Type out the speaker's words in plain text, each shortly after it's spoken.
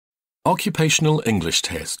Occupational English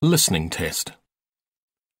Test, Listening Test.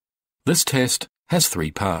 This test has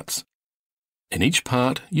 3 parts. In each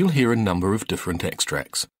part, you'll hear a number of different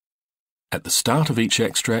extracts. At the start of each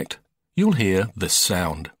extract, you'll hear this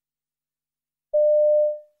sound.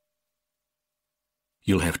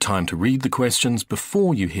 You'll have time to read the questions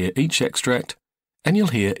before you hear each extract, and you'll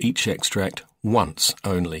hear each extract once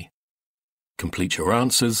only. Complete your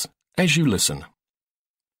answers as you listen.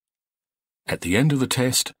 At the end of the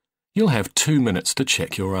test, you'll have 2 minutes to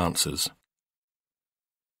check your answers.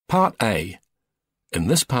 Part A. In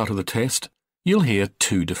this part of the test, you'll hear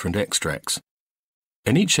 2 different extracts.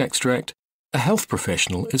 In each extract, a health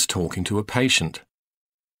professional is talking to a patient.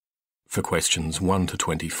 For questions 1 to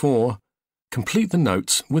 24, complete the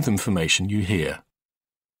notes with information you hear.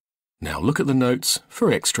 Now look at the notes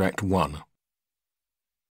for Extract 1.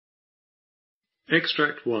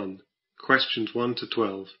 Extract 1. Questions 1 to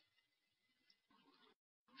 12.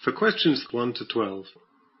 For questions 1 to 12,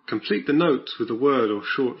 complete the notes with a word or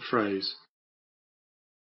short phrase.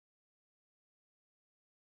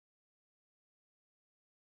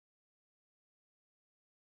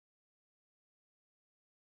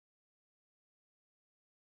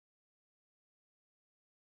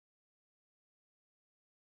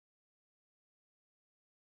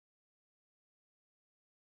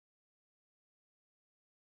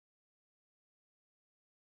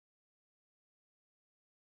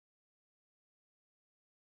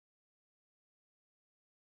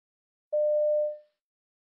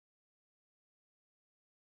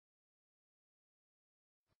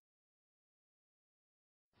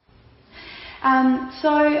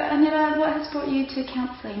 Anita, what has brought you to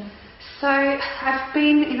counselling? So, I've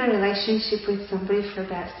been in a relationship with somebody for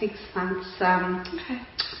about 6 months. Okay.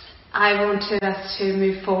 I wanted us to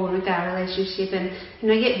move forward with our relationship and,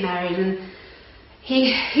 get married, and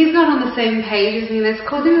he's not on the same page as me. That's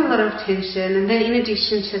causing a lot of tension, and then in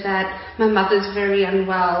addition to that, my mother's very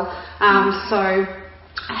unwell, so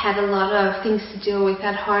I had a lot of things to deal with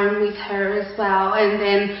at home with her as well, and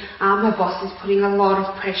then my boss is putting a lot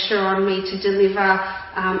of pressure on me to deliver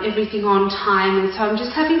everything on time, and so I'm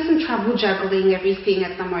just having some trouble juggling everything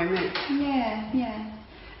at the moment. Yeah.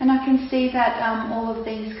 And I can see that all of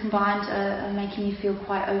these combined are making you feel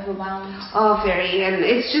quite overwhelmed. Oh, very. And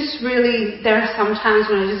it's just really, there are some times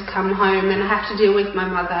when I just come home and I have to deal with my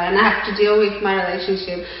mother and I have to deal with my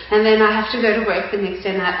relationship, and then I have to go to work the next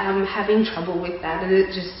day and I'm having trouble with that, and it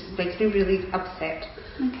just makes me really upset.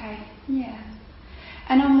 Okay, yeah.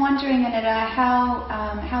 And I'm wondering, Anita,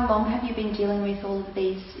 how long have you been dealing with all of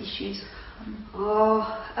these issues?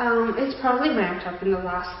 It's probably ramped up in the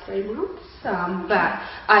last 3 months, but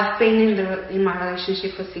I've been in my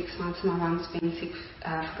relationship for 6 months. My mum's been sick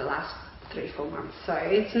for the last 3-4 months, so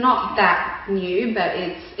it's not that new, but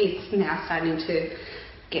it's now starting to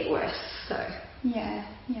get worse. So yeah.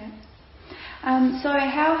 So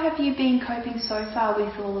how have you been coping so far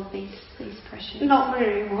with all of these pressures? Not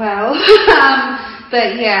very well,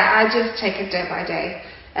 but yeah, I just take it day by day,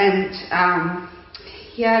 and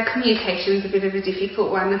communication's a bit of a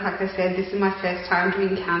difficult one. Like I said, this is my first time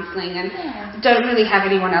doing counselling, and don't really have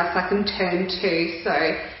anyone else I can turn to, so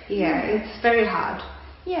it's very hard.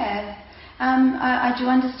 Yeah. I do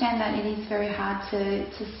understand that it is very hard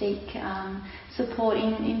to seek support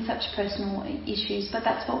in such personal issues, but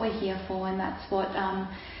that's what we're here for, and that's what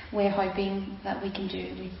we're hoping that we can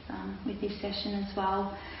do with this session as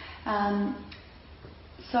well.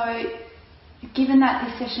 So, given that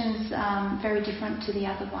this session's very different to the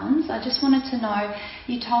other ones, I just wanted to know,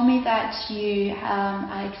 you told me that you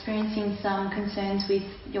are experiencing some concerns with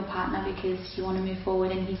your partner because you want to move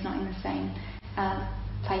forward and he's not in the same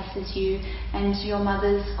place as you, and your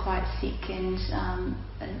mother's quite sick and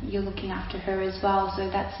you're looking after her as well, so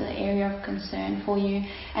that's an area of concern for you,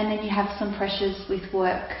 and then you have some pressures with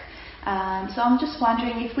work. So I'm just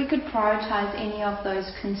wondering if we could prioritise any of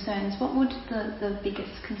those concerns. What would the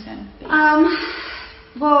biggest concern be?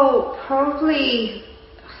 Well, probably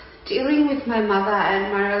dealing with my mother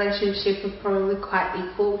and my relationship are probably quite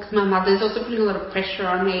equal, because my mother's also putting a lot of pressure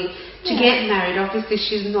on me to get married. Obviously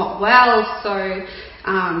she's not well, so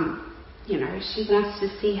she wants to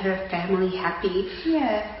see her family happy.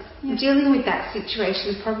 Yeah. Dealing with that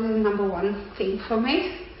situation is probably the number one thing for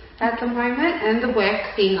me at the moment, and the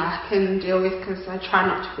work thing I can deal with because I try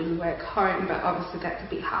not to bring work home, but obviously that's a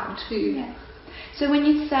bit hard too. Yeah. So when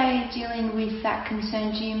you say dealing with that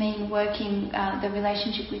concern, do you mean working the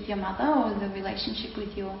relationship with your mother or the relationship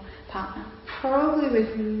with your partner? Probably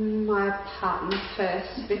with my partner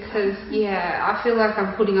first, because I feel like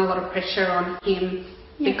I'm putting a lot of pressure on him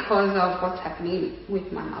because of what's happening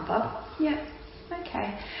with my mother. Yeah.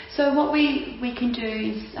 Okay, so what we can do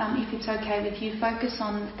is, if it's okay with you, focus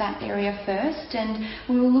on that area first, and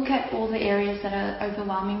we will look at all the areas that are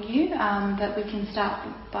overwhelming you, but we can start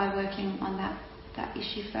by working on that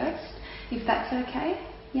issue first, if that's okay.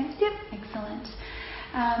 Yeah? Yep. Excellent.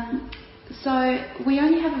 So we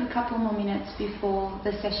only have a couple more minutes before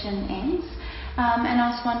the session ends, and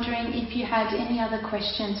I was wondering if you had any other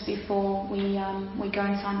questions before we go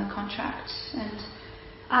and sign the contract.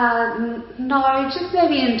 No, just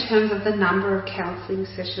maybe in terms of the number of counselling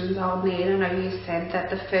sessions I'll need. I know you said that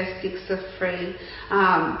the first 6 are free,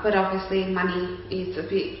 but obviously money is a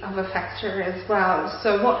bit of a factor as well.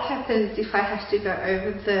 So what happens if I have to go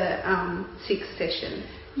over the 6 sessions?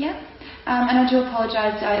 Yeah, and I do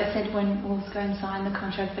apologise, I said when we'll go and sign the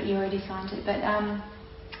contract, but you already signed it. But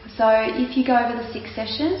so if you go over the 6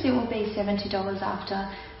 sessions, it will be $70 after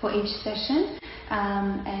for each session,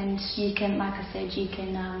 and you can, like I said, you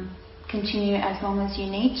can continue as long as you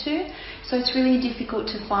need to. So it's really difficult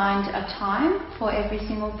to find a time for every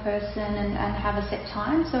single person and have a set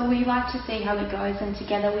time. So we like to see how it goes, and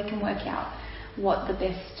together we can work out what the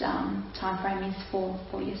best time frame is for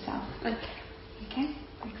yourself. Okay,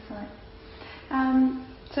 excellent.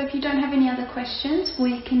 So if you don't have any other questions,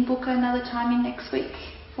 we can book another time in next week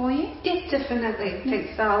for you. Yes, definitely.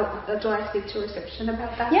 Thanks. Do I speak to reception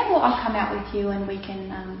about that? Yeah, well, I'll come out with you and we can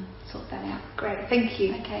sort that out. Great, thank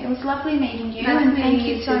you. Okay, it was lovely meeting you, Nice and meeting thank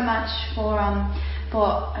you you so too. much for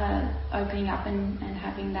opening up and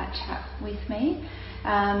having that chat with me.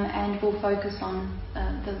 And we'll focus on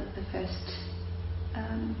the first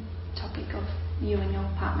topic of you and your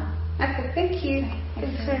partner. Okay, thank you. Okay,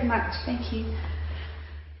 Thanks very much. Thank you.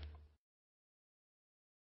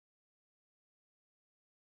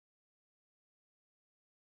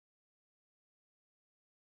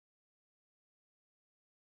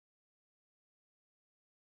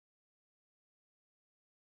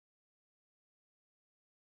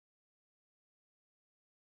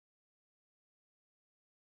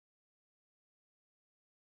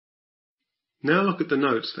 Now look at the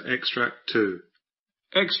notes for Extract 2.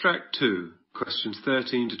 Extract 2, questions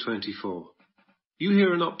 13 to 24. You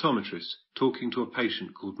hear an optometrist talking to a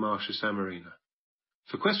patient called Marcia Samarina.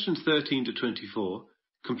 For questions 13 to 24,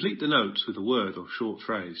 complete the notes with a word or short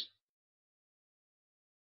phrase.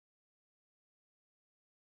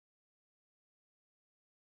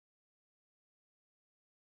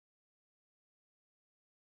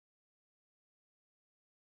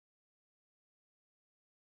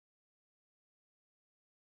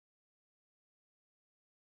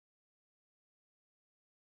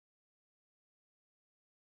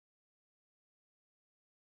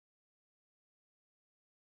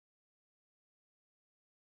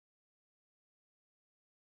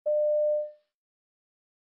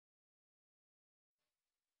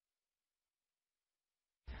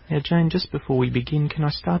 Now, Jane, just before we begin, can I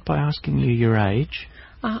start by asking you your age?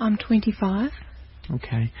 I'm 25.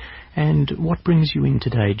 Okay. And what brings you in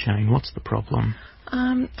today, Jane? What's the problem?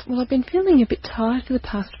 Well, I've been feeling a bit tired for the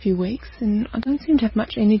past few weeks, and I don't seem to have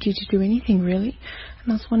much energy to do anything, really.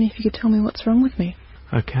 And I was wondering if you could tell me what's wrong with me.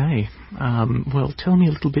 Okay. Well, tell me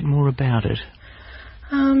a little bit more about it.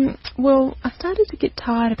 Well, I started to get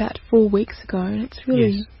tired about 4 weeks ago, and it's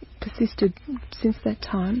really persisted since that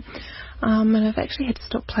time. And I've actually had to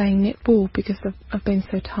stop playing netball because I've been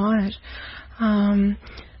so tired.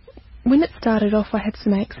 When it started off, I had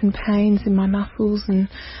some aches and pains in my muscles, and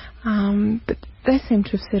but they seem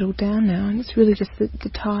to have settled down now, and it's really just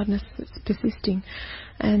the tiredness that's persisting.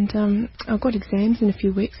 And I've got exams in a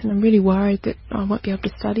few weeks, and I'm really worried that I won't be able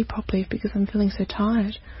to study properly because I'm feeling so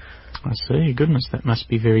tired. I see. Goodness, that must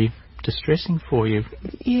be very distressing for you.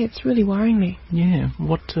 Yeah, it's really worrying me. Yeah.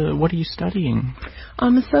 What are you studying?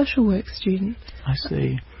 I'm a social work student. I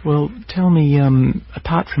see. Well, tell me,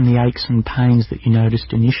 apart from the aches and pains that you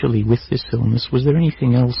noticed initially with this illness, was there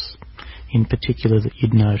anything else in particular that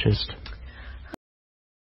you'd noticed?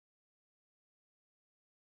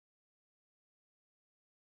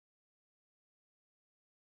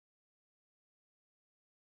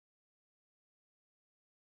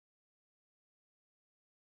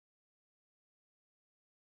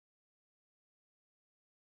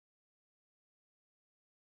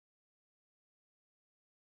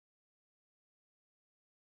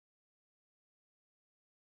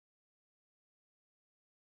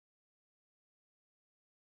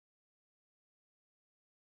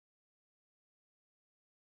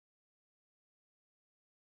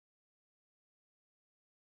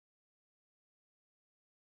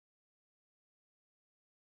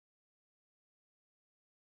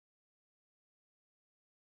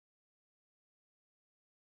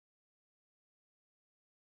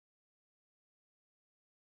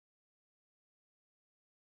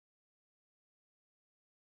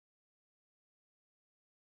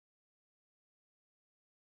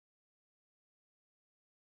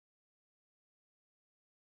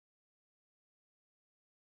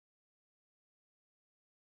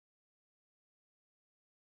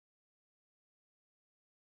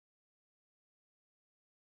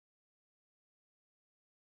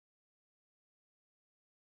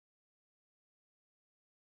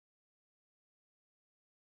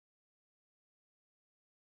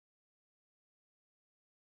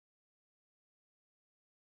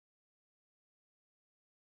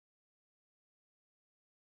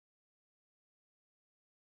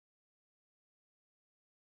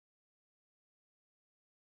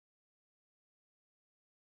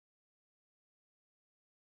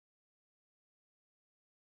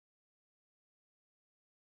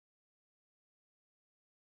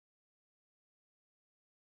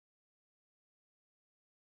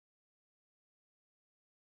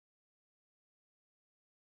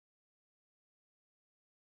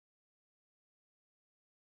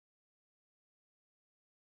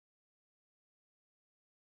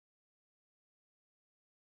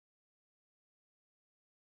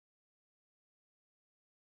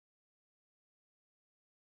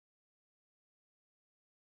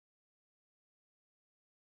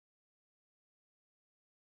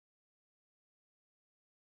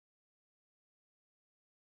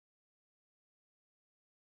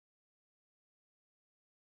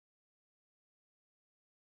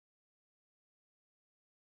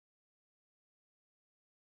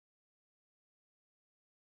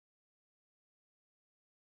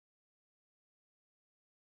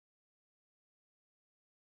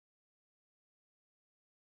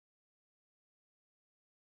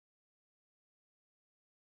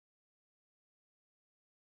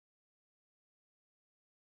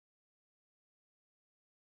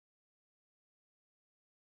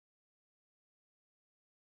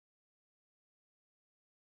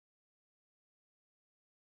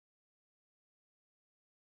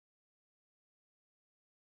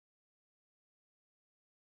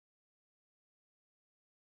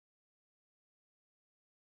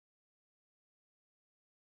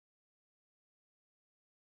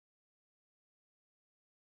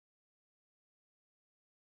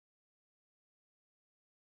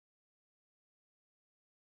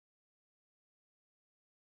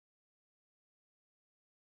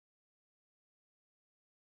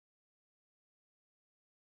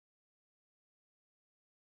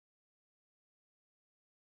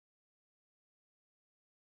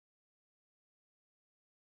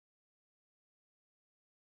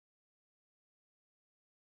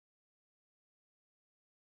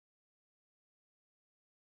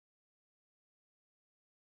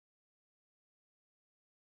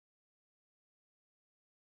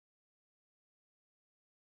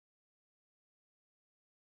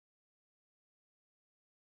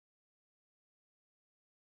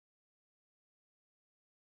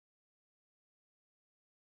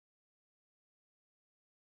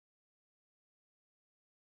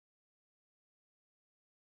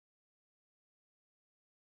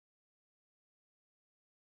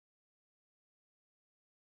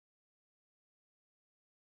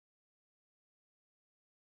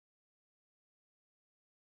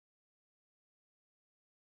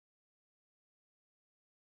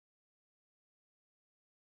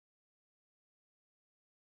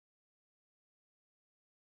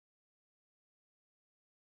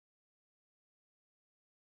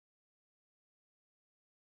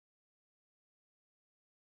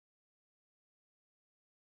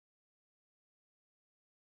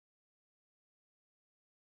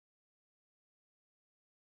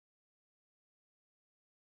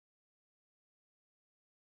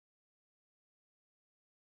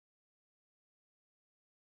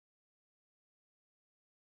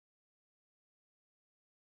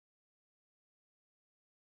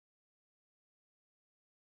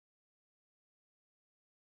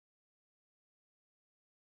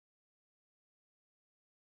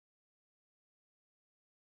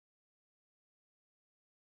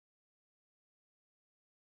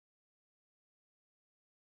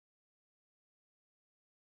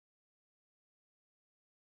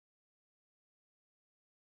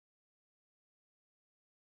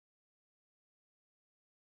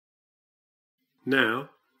 Now,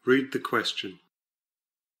 read the question.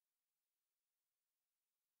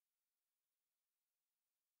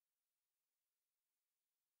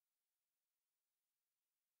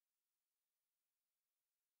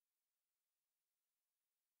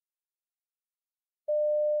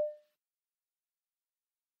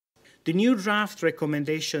 The new draft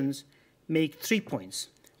recommendations make 3 points.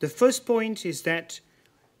 The first point is that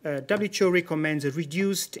WHO recommends a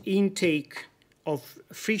reduced intake of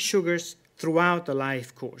free sugars throughout the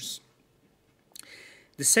life course.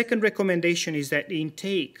 The second recommendation is that the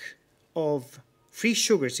intake of free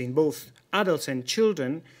sugars in both adults and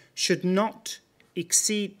children should not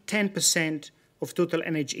exceed 10% of total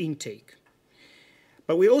energy intake.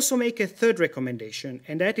 But we also make a third recommendation,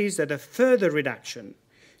 and that is that a further reduction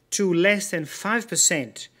to less than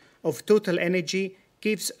 5% of total energy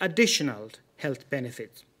gives additional health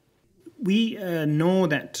benefits. We know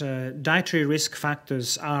that dietary risk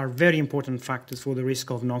factors are very important factors for the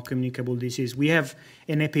risk of non-communicable disease. We have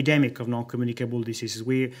an epidemic of non-communicable diseases.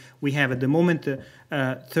 We have at the moment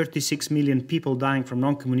 36 million people dying from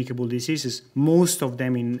non-communicable diseases, most of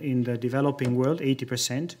them in the developing world,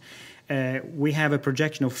 80%. We have a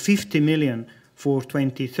projection of 50 million for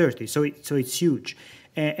 2030, so it's huge.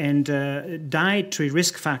 And dietary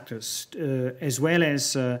risk factors, as well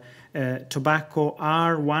as tobacco,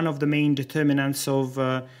 are one of the main determinants of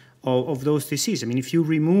those diseases. I mean, if you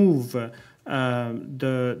remove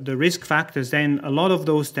the risk factors, then a lot of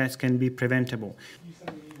those deaths can be preventable.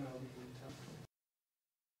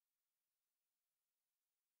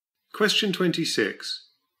 Question 26.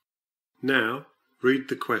 Now, read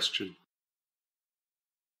the question.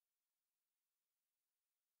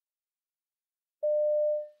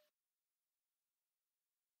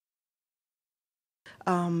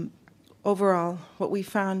 Overall, what we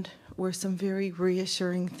found were some very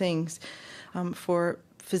reassuring things for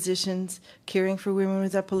physicians caring for women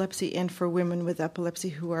with epilepsy and for women with epilepsy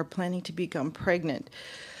who are planning to become pregnant.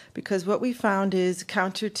 Because what we found is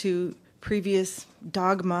counter to previous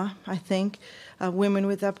dogma, I think, women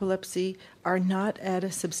with epilepsy are not at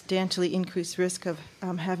a substantially increased risk of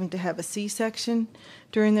having to have a C-section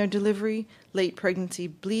during their delivery, late pregnancy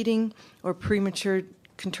bleeding, or premature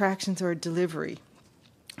contractions or delivery.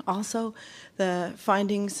 Also, the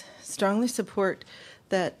findings strongly support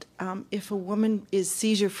that if a woman is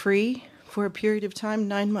seizure-free for a period of time,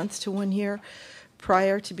 9 months to 1 year,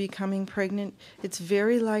 prior to becoming pregnant, it's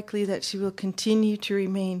very likely that she will continue to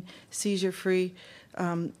remain seizure-free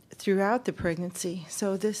throughout the pregnancy.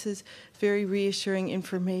 So this is very reassuring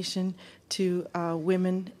information to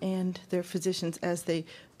women and their physicians as they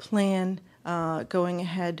plan going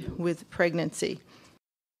ahead with pregnancy.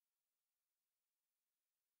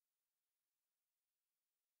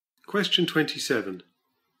 Question 27.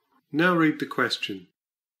 Now read the question.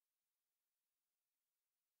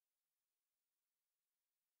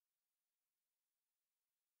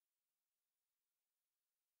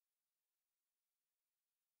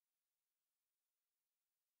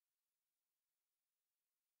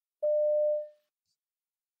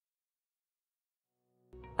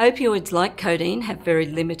 Opioids like codeine have very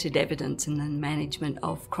limited evidence in the management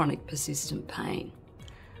of chronic persistent pain.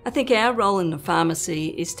 I think our role in the pharmacy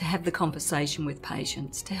is to have the conversation with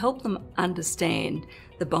patients to help them understand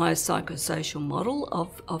the biopsychosocial model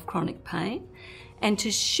of chronic pain and to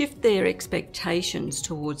shift their expectations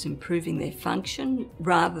towards improving their function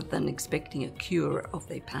rather than expecting a cure of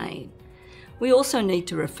their pain. We also need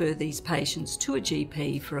to refer these patients to a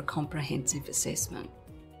GP for a comprehensive assessment.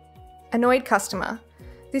 Annoyed customer.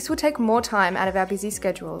 This will take more time out of our busy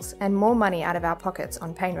schedules and more money out of our pockets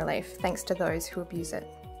on pain relief, thanks to those who abuse it.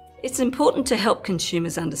 It's important to help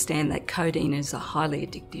consumers understand that codeine is a highly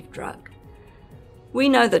addictive drug. We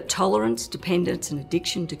know that tolerance, dependence and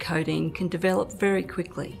addiction to codeine can develop very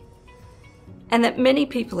quickly, and that many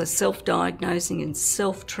people are self-diagnosing and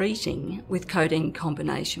self-treating with codeine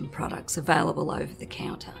combination products available over the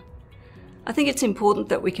counter. I think it's important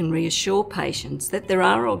that we can reassure patients that there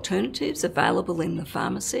are alternatives available in the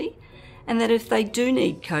pharmacy and that if they do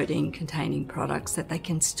need codeine-containing products, that they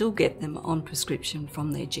can still get them on prescription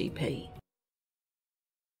from their GP.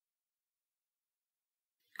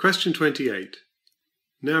 Question 28.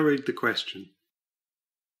 Now read the question.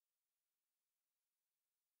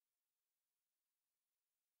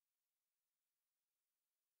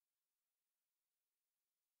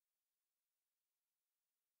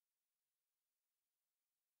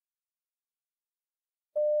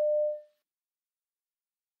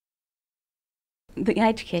 The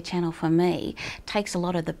aged care channel for me takes a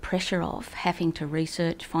lot of the pressure off having to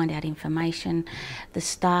research, find out information. The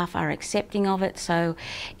staff are accepting of it, so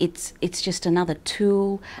it's just another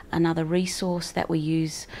tool, another resource that we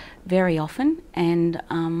use very often, and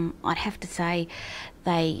I'd have to say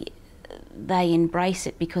they embrace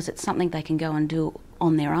it because it's something they can go and do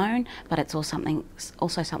on their own, but it's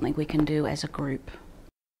also something we can do as a group.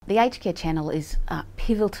 The aged care channel is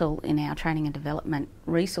pivotal in our training and development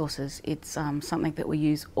resources. It's something that we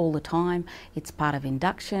use all the time. It's part of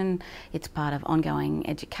induction, it's part of ongoing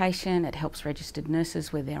education, it helps registered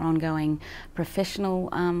nurses with their ongoing professional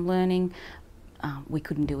learning. We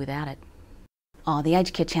couldn't do without it. The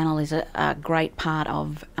aged care channel is a great part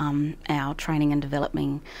of our training and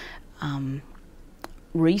development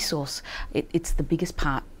resource. It's the biggest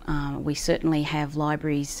part. We certainly have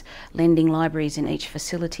libraries, lending libraries in each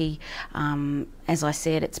facility. As I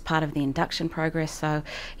said, it's part of the induction progress, so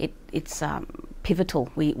it's pivotal.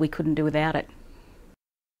 We couldn't do without it.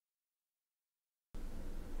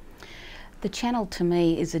 The channel to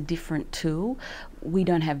me is a different tool. We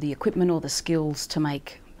don't have the equipment or the skills to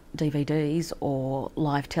make DVDs or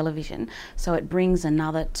live television, so it brings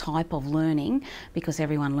another type of learning, because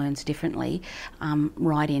everyone learns differently,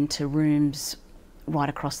 right into rooms right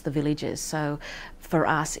across the villages. So for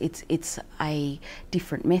us it's a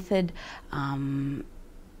different method, and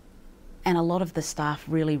a lot of the staff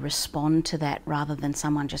really respond to that rather than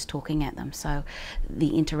someone just talking at them. So the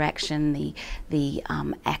interaction, the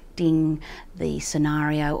acting, the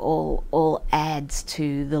scenario all adds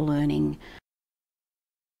to the learning.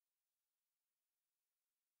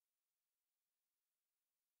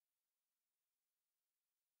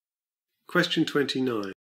 Question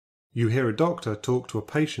 29. You hear a doctor talk to a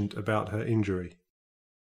patient about her injury.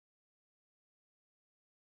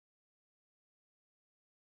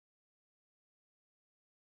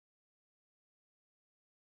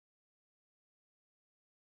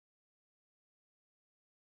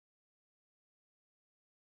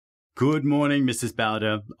 Good morning, Mrs.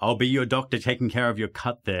 Bowder. I'll be your doctor taking care of your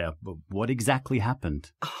cut there. What exactly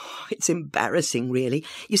happened? Oh, it's embarrassing, really.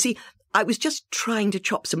 You see, I was just trying to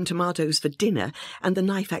chop some tomatoes for dinner and the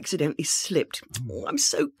knife accidentally slipped. Oh, I'm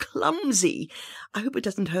so clumsy. I hope it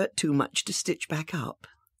doesn't hurt too much to stitch back up.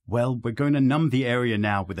 Well, we're going to numb the area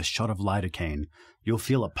now with a shot of lidocaine. You'll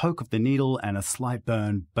feel a poke of the needle and a slight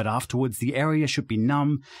burn, but afterwards the area should be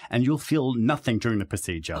numb and you'll feel nothing during the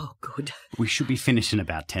procedure. Oh, good. We should be finished in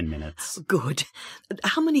about 10 minutes. Good.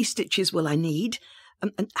 How many stitches will I need?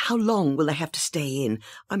 And how long will I have to stay in?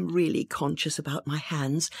 I'm really conscious about my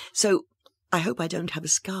hands, so I hope I don't have a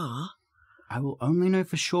scar. I will only know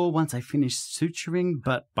for sure once I finish suturing,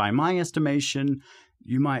 but by my estimation,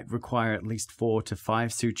 you might require at least 4 to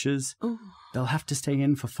 5 sutures. Oh. They'll have to stay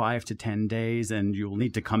in for 5 to 10 days, and you'll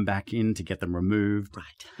need to come back in to get them removed.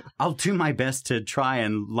 Right. I'll do my best to try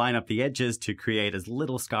and line up the edges to create as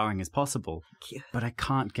little scarring as possible. Thank you. But I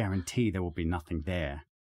can't guarantee there will be nothing there.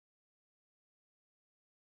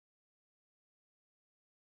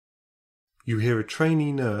 You hear a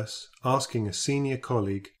trainee nurse asking a senior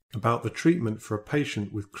colleague about the treatment for a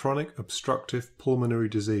patient with chronic obstructive pulmonary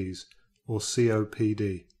disease, or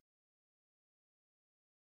COPD.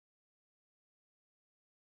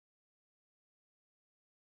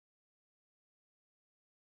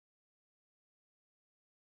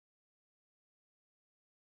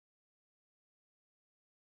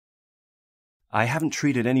 I haven't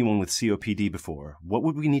treated anyone with COPD before. What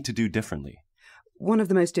would we need to do differently? One of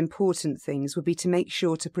the most important things would be to make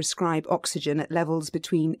sure to prescribe oxygen at levels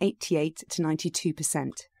between 88 to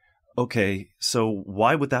 92%. Okay, so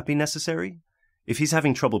why would that be necessary? If he's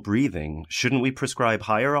having trouble breathing, shouldn't we prescribe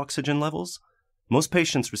higher oxygen levels? Most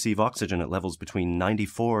patients receive oxygen at levels between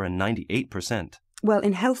 94 and 98%. Well,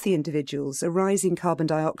 in healthy individuals, a rise in carbon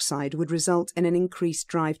dioxide would result in an increased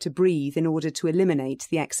drive to breathe in order to eliminate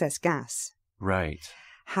the excess gas. Right.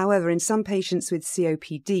 However, in some patients with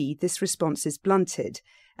COPD, this response is blunted,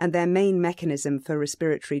 and their main mechanism for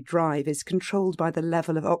respiratory drive is controlled by the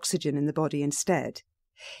level of oxygen in the body instead.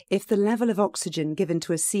 If the level of oxygen given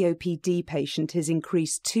to a COPD patient is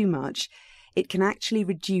increased too much, it can actually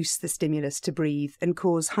reduce the stimulus to breathe and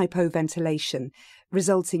cause hypoventilation,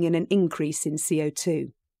 resulting in an increase in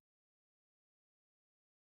CO2.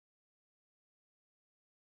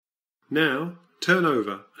 Now, turn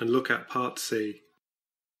over and look at Part C.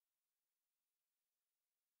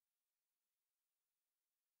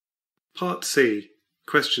 Part C,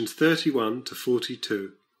 questions 31 to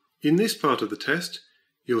 42. In this part of the test,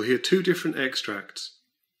 you'll hear 2 different extracts.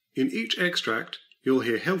 In each extract, you'll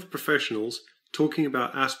hear health professionals talking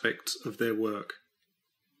about aspects of their work.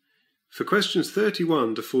 For questions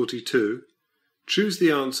 31 to 42, Choose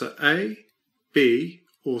the answer A, B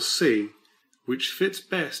or C, which fits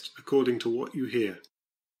best according to what you hear.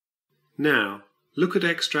 Now, look at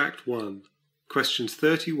Extract 1, questions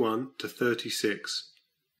 31 to 36.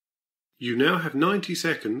 You now have 90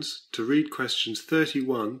 seconds to read questions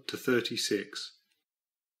 31 to 36.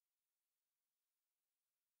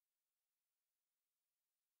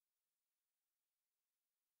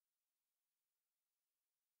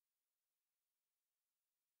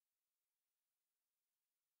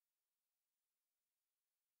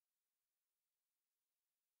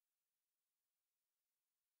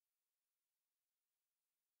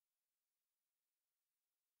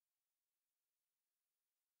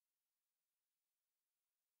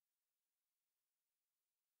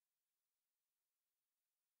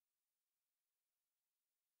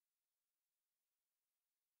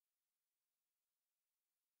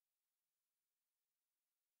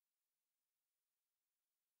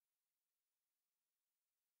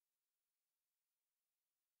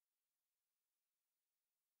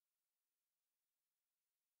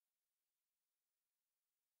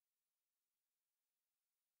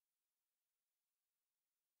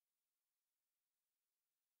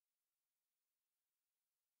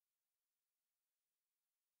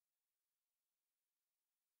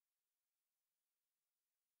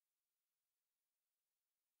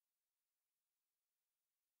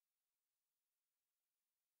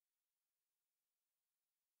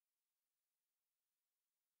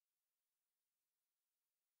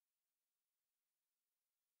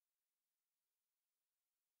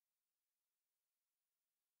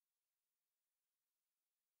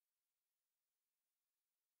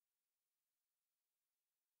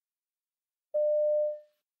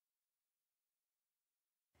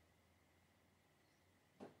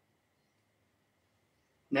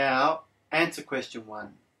 Now, answer question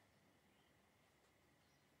 1.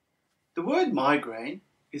 The word migraine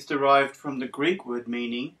is derived from the Greek word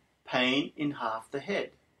meaning pain in half the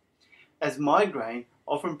head, as migraine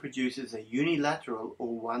often produces a unilateral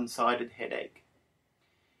or one-sided headache.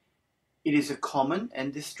 It is a common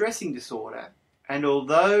and distressing disorder, and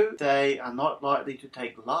although they are not likely to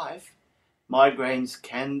take life, migraines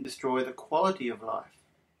can destroy the quality of life.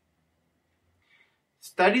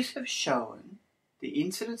 Studies have shown the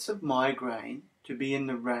incidence of migraine to be in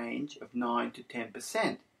the range of 9 to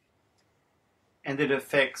 10%, and it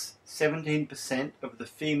affects 17% of the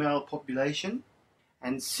female population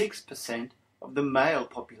and 6% of the male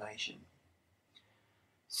population.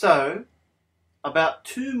 So, about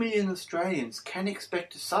 2 million Australians can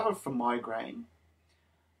expect to suffer from migraine,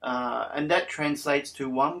 and that translates to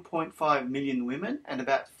 1.5 million women and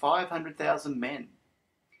about 500,000 men.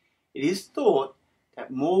 It is thought that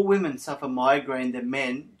more women suffer migraine than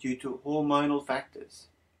men due to hormonal factors.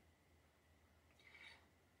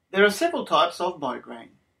 There are several types of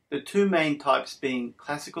migraine, the two main types being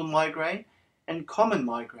classical migraine and common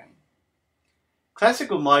migraine.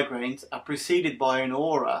 Classical migraines are preceded by an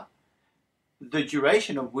aura, the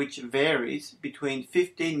duration of which varies between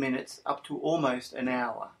 15 minutes up to almost an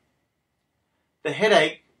hour. The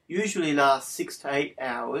headache usually lasts 6 to 8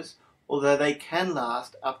 hours, although they can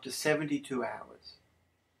last up to 72 hours.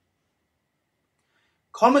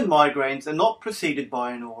 Common migraines are not preceded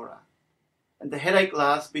by an aura, and the headache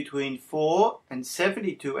lasts between 4 and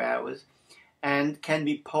 72 hours and can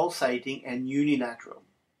be pulsating and unilateral.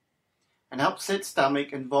 An upset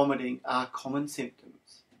stomach and vomiting are common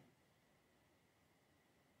symptoms.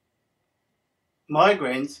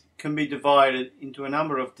 Migraines can be divided into a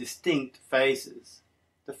number of distinct phases.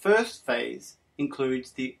 The first phase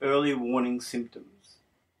includes the early warning symptoms.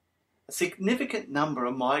 A significant number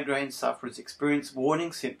of migraine sufferers experience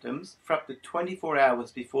warning symptoms for up to 24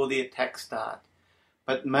 hours before the attacks start,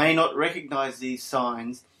 but may not recognize these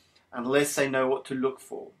signs unless they know what to look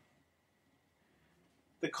for.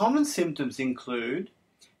 The common symptoms include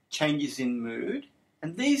changes in mood,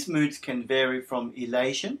 and these moods can vary from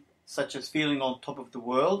elation, such as feeling on top of the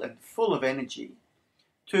world and full of energy,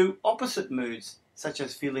 to opposite moods, such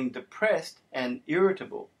as feeling depressed and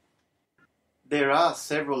irritable. There are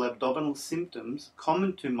several abdominal symptoms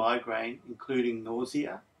common to migraine, including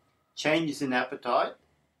nausea, changes in appetite,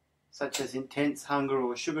 such as intense hunger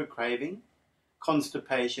or sugar craving,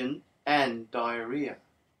 constipation, and diarrhea.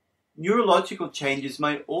 Neurological changes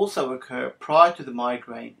may also occur prior to the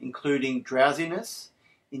migraine, including drowsiness,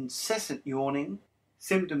 incessant yawning,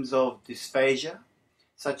 symptoms of dysphagia,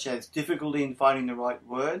 such as difficulty in finding the right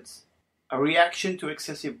words, a reaction to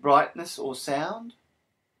excessive brightness or sound,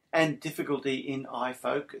 and difficulty in eye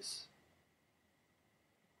focus.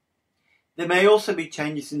 There may also be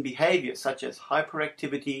changes in behaviour such as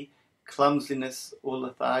hyperactivity, clumsiness or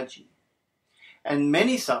lethargy. and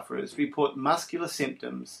many sufferers report muscular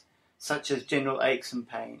symptoms such as general aches and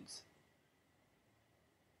pains.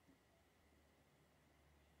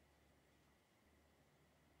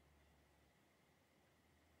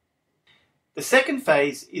 The second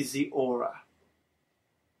phase is the aura.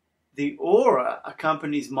 The aura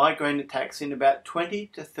accompanies migraine attacks in about 20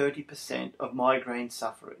 to 30% of migraine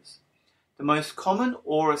sufferers. The most common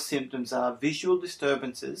aura symptoms are visual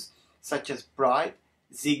disturbances such as bright,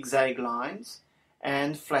 zigzag lines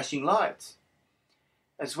and flashing lights.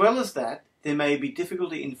 As well as that, there may be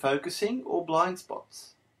difficulty in focusing or blind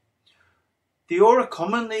spots. The aura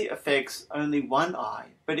commonly affects only one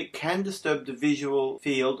eye, but it can disturb the visual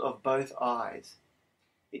field of both eyes.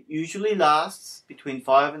 It usually lasts between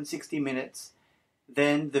 5 and 60 minutes,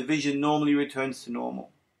 then the vision normally returns to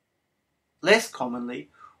normal. Less commonly,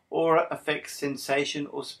 aura affects sensation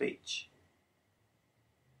or speech.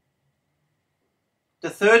 The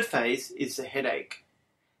third phase is the headache.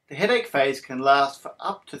 The headache phase can last for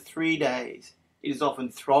up to 3 days. It is often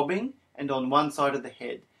throbbing and on one side of the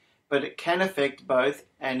head, but it can affect both,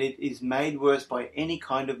 and it is made worse by any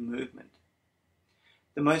kind of movement.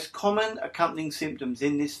 The most common accompanying symptoms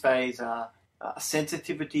in this phase are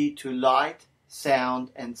sensitivity to light,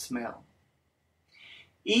 sound, and smell.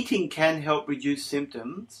 Eating can help reduce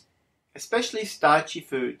symptoms, especially starchy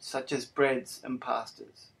foods such as breads and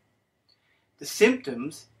pastas. The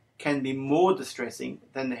symptoms can be more distressing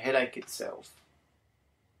than the headache itself.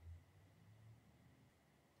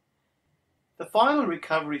 The final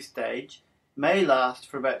recovery stage may last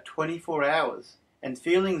for about 24 hours, and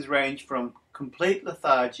feelings range from complete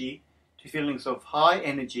lethargy to feelings of high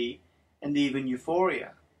energy and even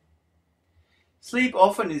euphoria. Sleep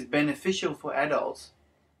often is beneficial for adults,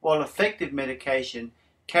 while effective medication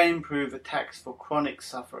can improve attacks for chronic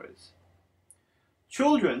sufferers.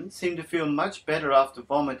 Children seem to feel much better after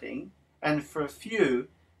vomiting, and for a few,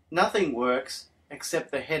 nothing works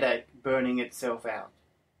except the headache burning itself out.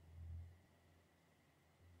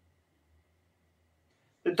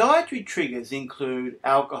 The dietary triggers include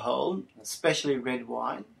alcohol, especially red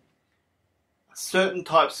wine, certain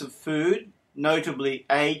types of food, notably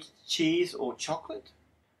aged cheese or chocolate,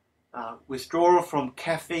 withdrawal from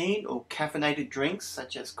caffeine or caffeinated drinks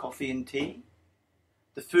such as coffee and tea,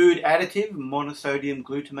 the food additive monosodium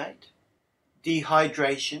glutamate,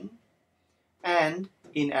 dehydration, and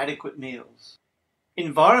inadequate meals.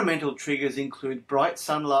 Environmental triggers include bright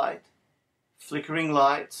sunlight, flickering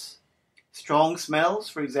lights, strong smells,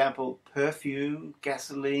 for example, perfume,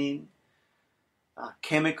 gasoline,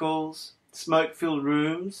 chemicals, smoke-filled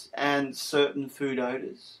rooms, and certain food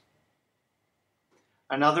odors.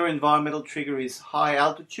 Another environmental trigger is high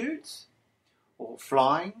altitudes or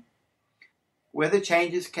flying. Weather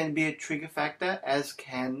changes can be a trigger factor, as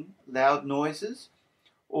can loud noises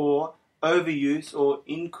or overuse or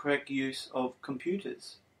incorrect use of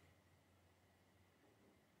computers.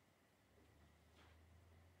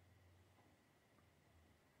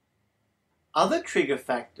 Other trigger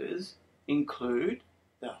factors include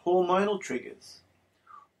the hormonal triggers.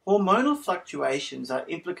 Hormonal fluctuations are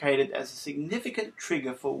implicated as a significant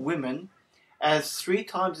trigger for women, as 3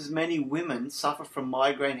 times as many women suffer from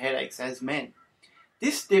migraine headaches as men.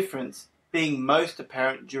 This difference being most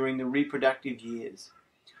apparent during the reproductive years.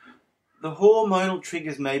 The hormonal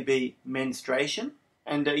triggers may be menstruation,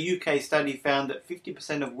 and a UK study found that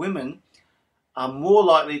 50% of women are more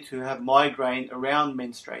likely to have migraine around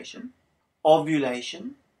menstruation,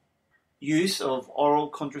 ovulation, use of oral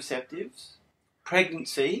contraceptives,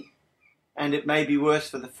 pregnancy, and it may be worse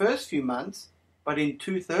for the first few months, but in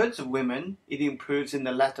 2/3 of women it improves in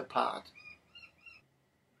the latter part.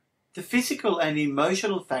 The physical and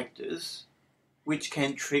emotional factors which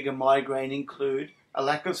can trigger migraine include a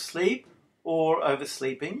lack of sleep or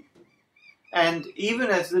oversleeping, and even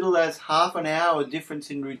as little as half an hour difference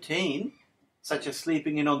in routine, such as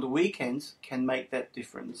sleeping in on the weekends, can make that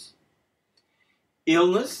difference.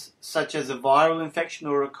 Illness, such as a viral infection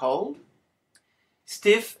or a cold,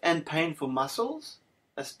 stiff and painful muscles,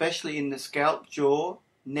 especially in the scalp, jaw,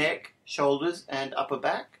 neck, shoulders, and upper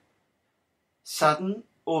back, sudden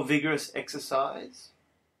or vigorous exercise,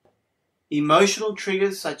 emotional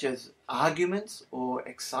triggers such as arguments or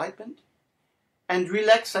excitement, and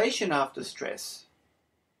relaxation after stress,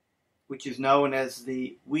 which is known as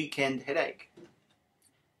the weekend headache.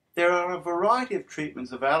 There are a variety of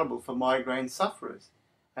treatments available for migraine sufferers,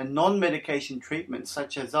 and non-medication treatments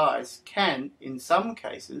such as ice can, in some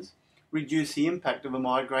cases, reduce the impact of a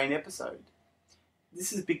migraine episode.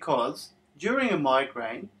 This is because, during a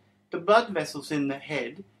migraine, the blood vessels in the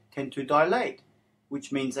head tend to dilate,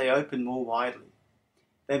 which means they open more widely.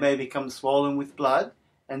 They may become swollen with blood,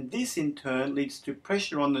 and this in turn leads to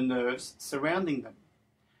pressure on the nerves surrounding them.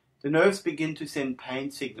 The nerves begin to send pain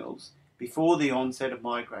signals before the onset of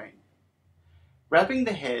migraine. Wrapping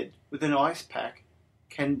the head with an ice pack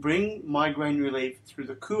can bring migraine relief through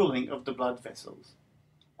the cooling of the blood vessels.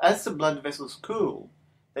 As the blood vessels cool,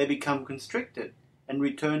 they become constricted and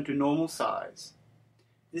return to normal size.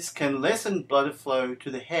 This can lessen blood flow to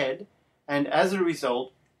the head and, as a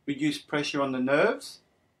result, reduce pressure on the nerves,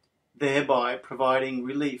 thereby providing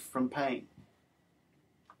relief from pain.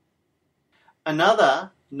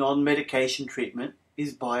 Another non-medication treatment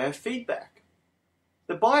is biofeedback.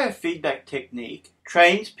 The biofeedback technique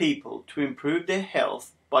trains people to improve their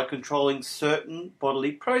health by controlling certain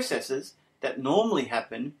bodily processes that normally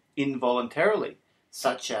happen involuntarily,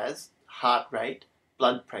 such as heart rate,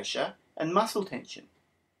 blood pressure, and muscle tension.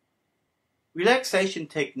 Relaxation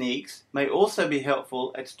techniques may also be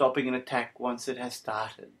helpful at stopping an attack once it has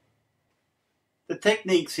started. The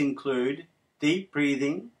techniques include deep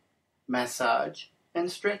breathing, massage,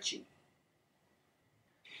 and stretching.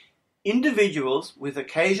 Individuals with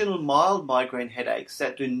occasional mild migraine headaches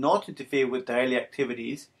that do not interfere with daily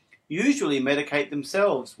activities usually medicate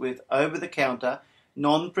themselves with over-the-counter,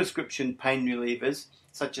 non-prescription pain relievers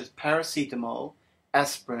such as paracetamol,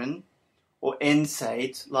 aspirin, or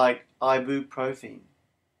NSAIDs like ibuprofen.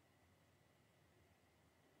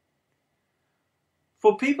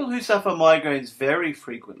 For people who suffer migraines very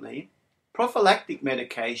frequently, prophylactic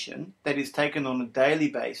medication that is taken on a daily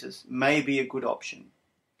basis may be a good option.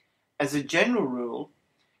 As a general rule,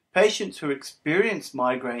 patients who experience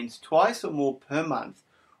migraines twice or more per month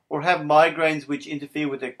or have migraines which interfere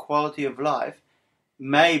with their quality of life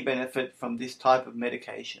may benefit from this type of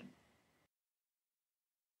medication.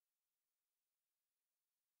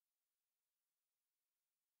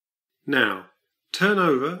 Now, turn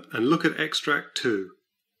over and look at Extract 2,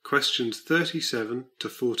 questions 37 to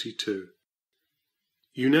 42.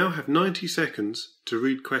 You now have 90 seconds to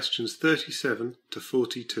read questions 37 to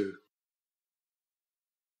 42.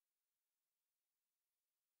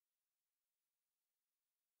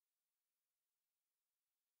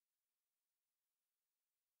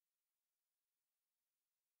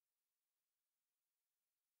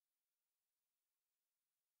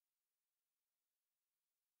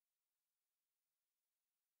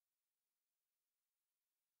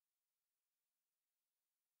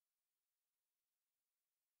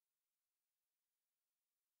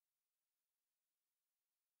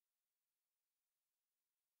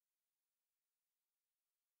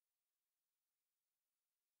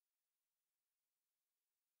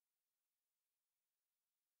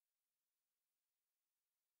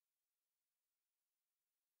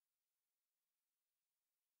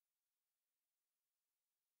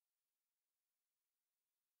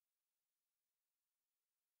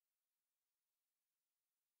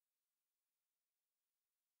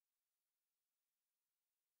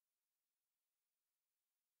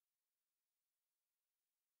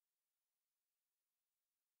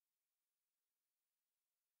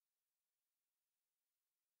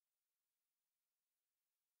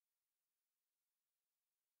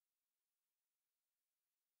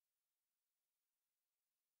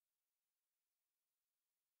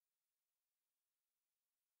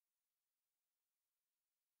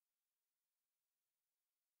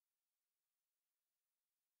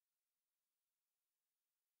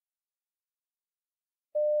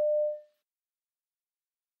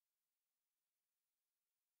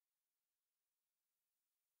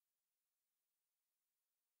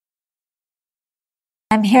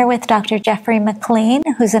 I'm here with Dr. Jeffrey McLean,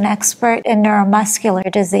 who's an expert in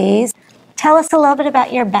neuromuscular disease. Tell us a little bit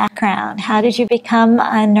about your background. How did you become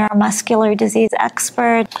a neuromuscular disease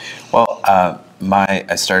expert? Well,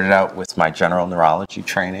 I started out with my general neurology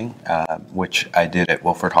training, which I did at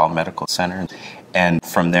Wilford Hall Medical Center. And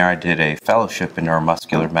from there, I did a fellowship in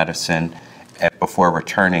neuromuscular medicine before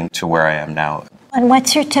returning to where I am now. And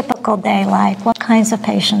what's your typical day like? What kinds of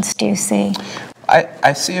patients do you see?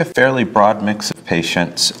 I see a fairly broad mix of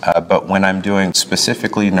patients, but when I'm doing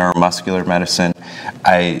specifically neuromuscular medicine,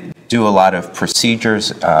 I do a lot of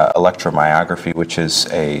procedures, electromyography, which is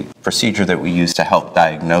a procedure that we use to help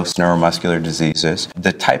diagnose neuromuscular diseases.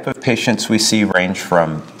 The type of patients we see range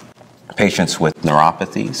from patients with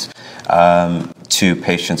neuropathies to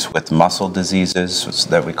patients with muscle diseases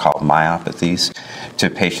that we call myopathies, to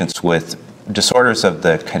patients with disorders of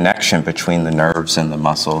the connection between the nerves and the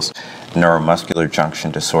muscles, neuromuscular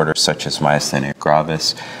junction disorders such as myasthenia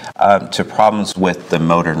gravis, to problems with the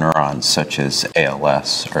motor neurons such as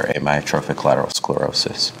ALS or amyotrophic lateral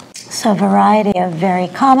sclerosis. So a variety of very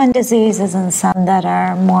common diseases and some that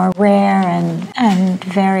are more rare and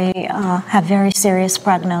very have very serious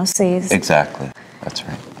prognoses. Exactly, that's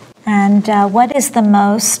right. And what is the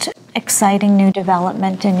most exciting new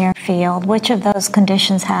development in your field? Which of those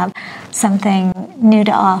conditions have something new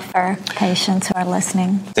to offer patients who are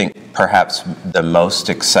listening? I think perhaps the most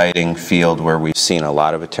exciting field where we've seen a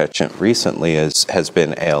lot of attention recently has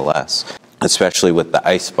been ALS, especially with the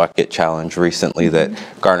Ice Bucket Challenge recently that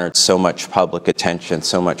garnered so much public attention,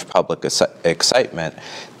 so much public excitement.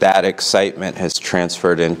 That excitement has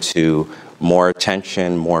transferred into more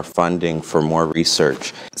attention, more funding for more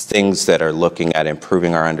research, things that are looking at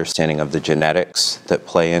improving our understanding of the genetics that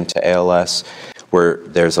play into ALS, where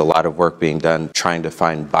there's a lot of work being done trying to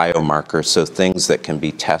find biomarkers, so things that can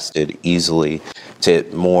be tested easily to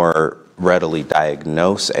more readily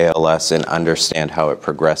diagnose ALS and understand how it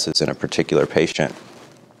progresses in a particular patient.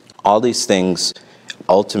 All these things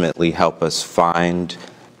ultimately help us find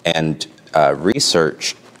and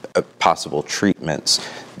research possible treatments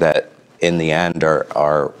that in the end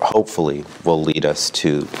are hopefully will lead us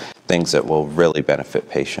to things that will really benefit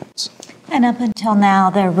patients. And up until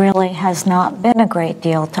now, there really has not been a great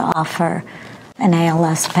deal to offer an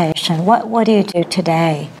ALS patient. What do you do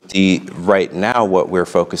today? Right now, what we're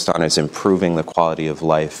focused on is improving the quality of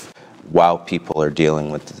life while people are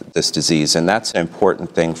dealing with this disease. And that's an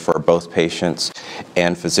important thing for both patients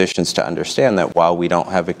and physicians to understand, that while we don't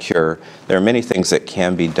have a cure, there are many things that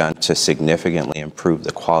can be done to significantly improve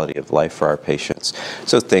the quality of life for our patients.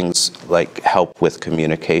 So things like help with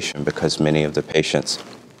communication, because many of the patients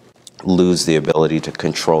lose the ability to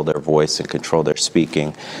control their voice and control their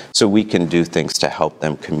speaking. So we can do things to help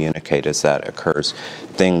them communicate as that occurs.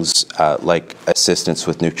 Things like assistance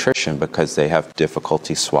with nutrition, because they have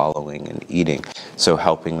difficulty swallowing and eating. So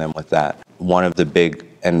helping them with that. One of the big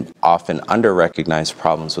and often under-recognized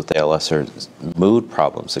problems with ALS are mood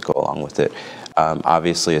problems that go along with it.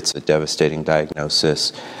 Obviously, it's a devastating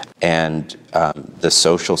diagnosis, and the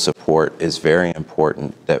social support is very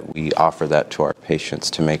important, that we offer that to our patients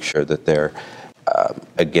to make sure that their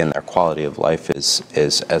quality of life is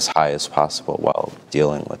as high as possible while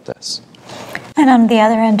dealing with this. And on the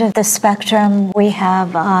other end of the spectrum, we have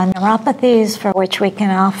neuropathies for which we can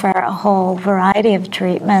offer a whole variety of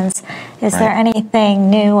treatments. Is there anything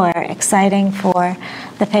new or exciting for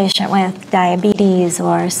the patient with diabetes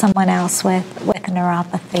or someone else with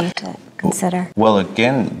neuropathy to consider? Well,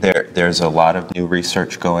 again, there's a lot of new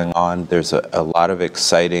research going on. There's a lot of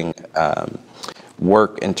exciting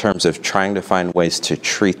work in terms of trying to find ways to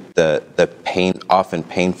treat the often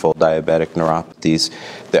painful diabetic neuropathies.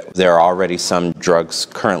 There are already some drugs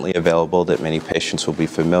currently available that many patients will be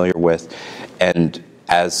familiar with, and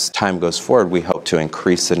as time goes forward, we hope to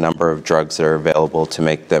increase the number of drugs that are available to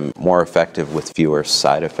make them more effective with fewer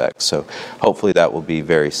side effects. So hopefully that will be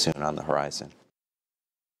very soon on the horizon.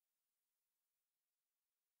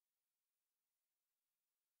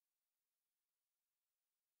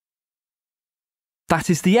 That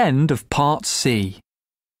is the end of Part C.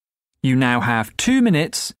 You now have 2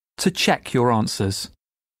 minutes to check your answers.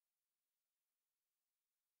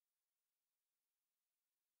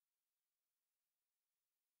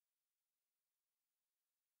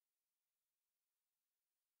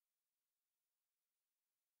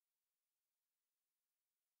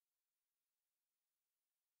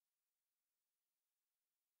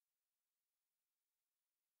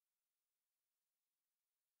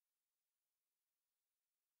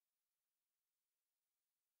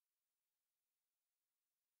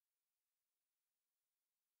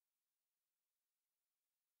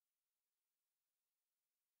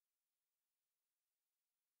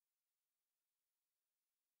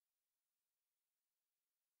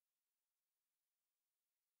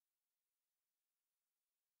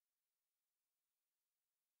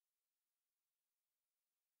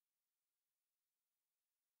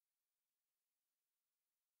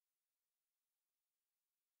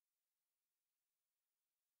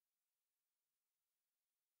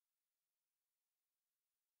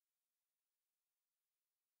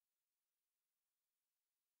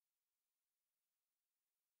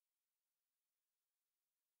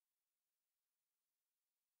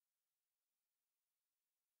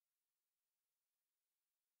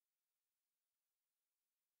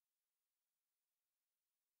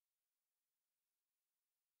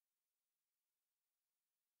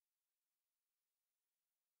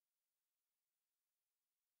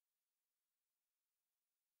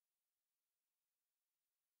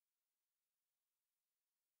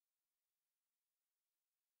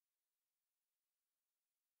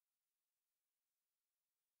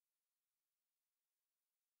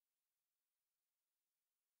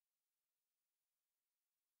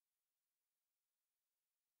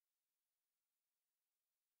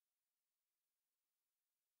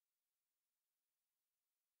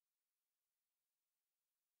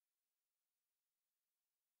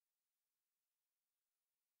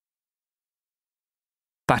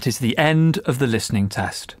 That is the end of the listening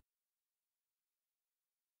test.